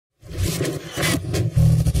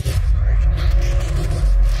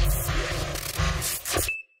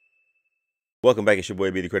Welcome back. It's your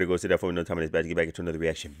boy B, the Critical. Sit down for me. No time in this bad to get back into another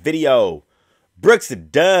reaction video. Brooks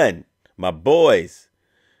and Dunn, my boys,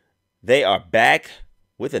 they are back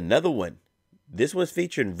with another one. This one's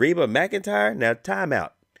featuring Reba McEntire. Now, time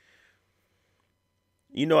out.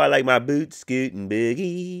 You know I like my boots, scoot, and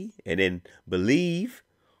boogie. And then Believe.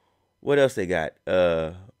 What else they got?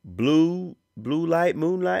 Blue Light,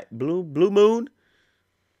 Moonlight, Blue Moon.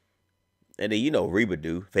 And then you know Reba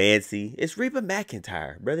do. Fancy. It's Reba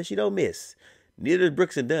McEntire, brother. She don't miss. Neither does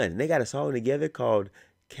Brooks and Dunn. They got a song together called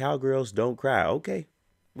Cowgirls Don't Cry. Okay.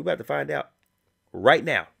 We're about to find out right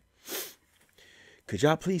now. Could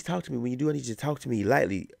y'all please talk to me? When you do, I need you to talk to me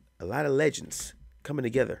lightly. A lot of legends coming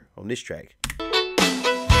together on this track.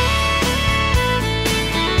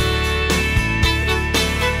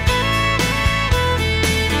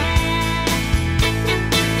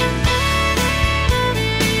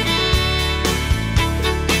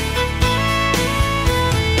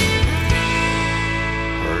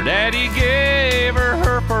 Daddy gave her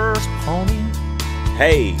her first pony.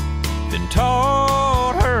 Hey. Then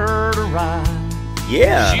taught her to ride.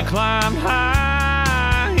 Yeah. She climbed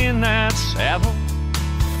high in that saddle.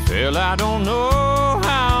 Fell I don't know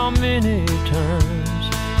how many times.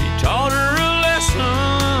 He taught her a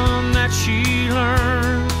lesson that she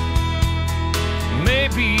learned.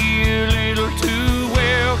 Maybe a little too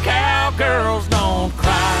well. Cowgirls don't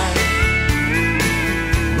cry.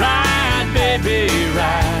 Ride, baby,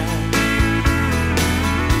 ride.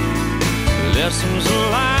 Lessons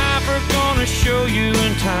of life are gonna show you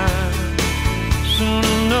in time. Soon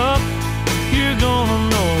enough, you're gonna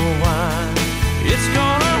know why. It's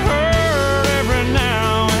gonna hurt every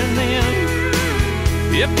now and then.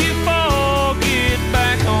 If you fall, get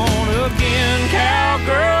back on again.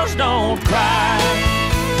 Cowgirls don't cry.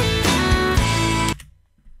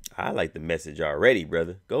 I like the message already,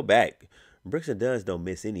 brother. Go back. Brooks and Dunns don't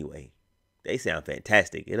miss anyway. They sound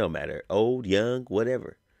fantastic. It don't matter. Old, young,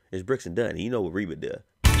 whatever. It's Brooks and Dunn. You know what Reba does.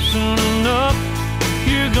 Soon enough,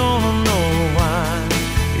 you're gonna know why.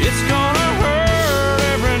 It's gonna hurt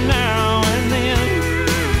every now and then.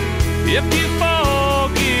 If you fall,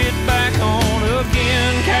 get back on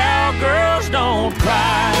again. Cowgirls don't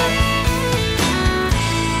cry.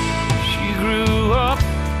 She grew up,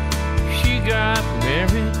 she got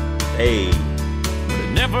married. Hey. But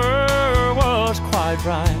it never was quite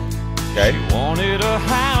right. Okay. She wanted a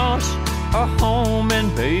house, a home,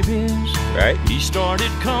 and babies. Right. He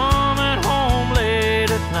started coming home late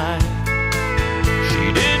at night.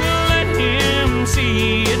 She didn't let him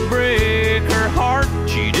see it break her heart.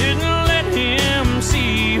 She didn't let him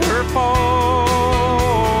see her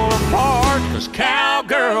fall apart. 'Cause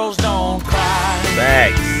cowgirls don't cry.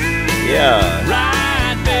 Facts. Yeah.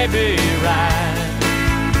 Ride, baby, ride.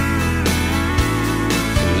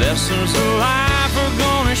 Lessons of life are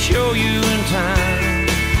gonna show you in time.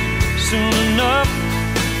 Soon enough,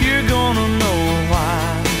 you're gonna know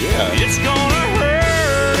why. Yeah. It's gonna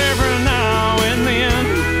hurt every now and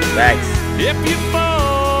then. Facts. If you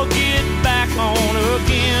fall, get back on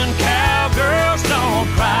again. Cowgirls don't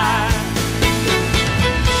cry.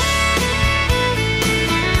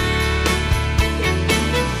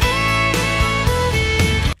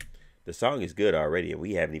 The song is good already, and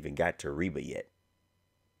we haven't even got to Reba yet.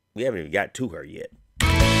 We haven't even got to her yet.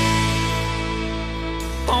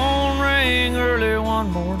 Phone rang early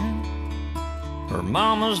one morning. Her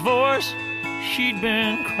mama's voice, she'd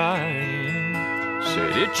been crying.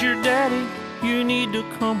 Said, "It's your daddy, you need to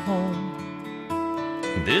come home.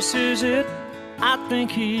 This is it, I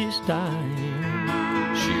think he's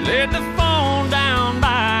dying." She laid the phone down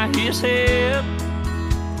by his head.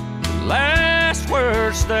 The last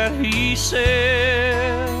words that he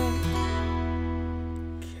said.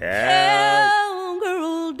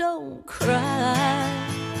 Cowgirl, don't cry.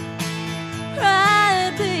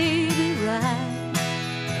 Cry, baby, cry.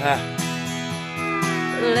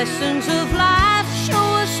 Lessons of life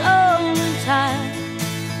show us all in time.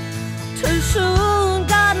 Too soon,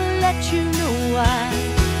 gotta let you know why.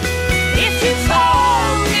 If you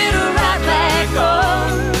fall, get right back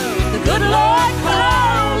on. The good Lord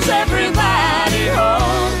calls everybody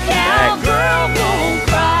home. Cowgirl, don't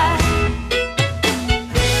cry.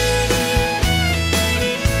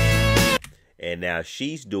 And now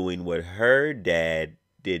she's doing what her dad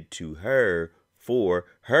did to her for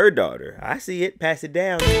her daughter. I see it. Pass it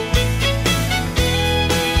down.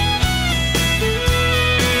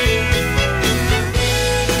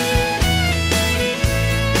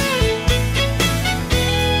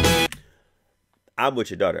 I'm with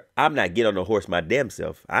your daughter. I'm not getting on the horse my damn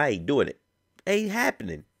self. I ain't doing it. Ain't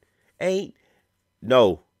happening. Ain't.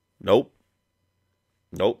 Nope.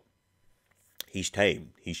 He's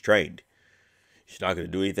tamed. He's trained. She's not gonna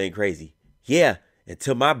do anything crazy. Yeah,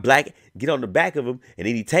 until my black get on the back of him and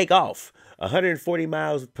then he take off 140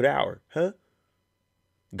 miles per hour. Huh?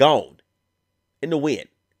 Gone in the wind.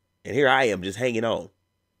 And here I am just hanging on.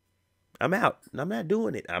 I'm out. I'm not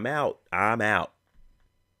doing it. I'm out. I'm out.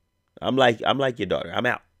 I'm like your daughter. I'm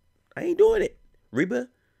out. I ain't doing it. Reba,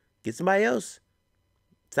 get somebody else.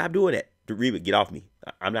 Stop doing that. Reba, get off me.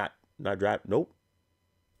 I'm not driving. Nope.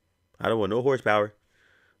 I don't want no horsepower.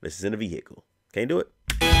 This is in a vehicle. Can't do it.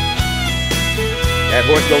 That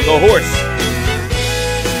horse don't go horse.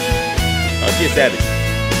 Oh, she's savage.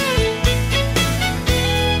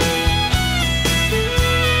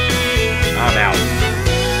 I'm out.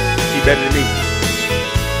 She better than me.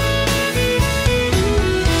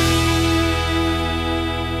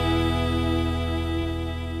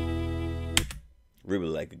 Reba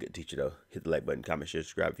like a good teacher though. Hit the like button, comment, share,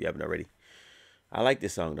 subscribe if you haven't already. I like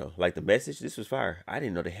this song though. Like the message, this was fire. I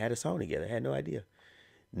didn't know they had a song together. I had no idea.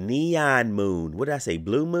 Neon Moon. What did I say?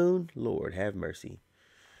 Blue Moon? Lord have mercy.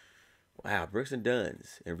 Wow, Brooks and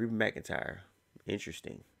Dunn's and Reba McEntire.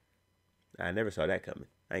 Interesting. I never saw that coming.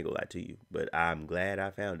 I ain't gonna lie to you, but I'm glad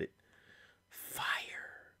I found it. Fire.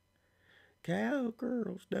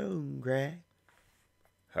 Cowgirls don't cry.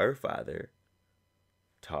 Her father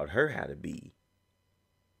taught her how to be.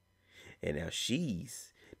 And now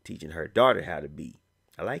she's teaching her daughter how to be.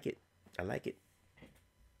 I like it. I like it.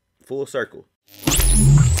 Full circle.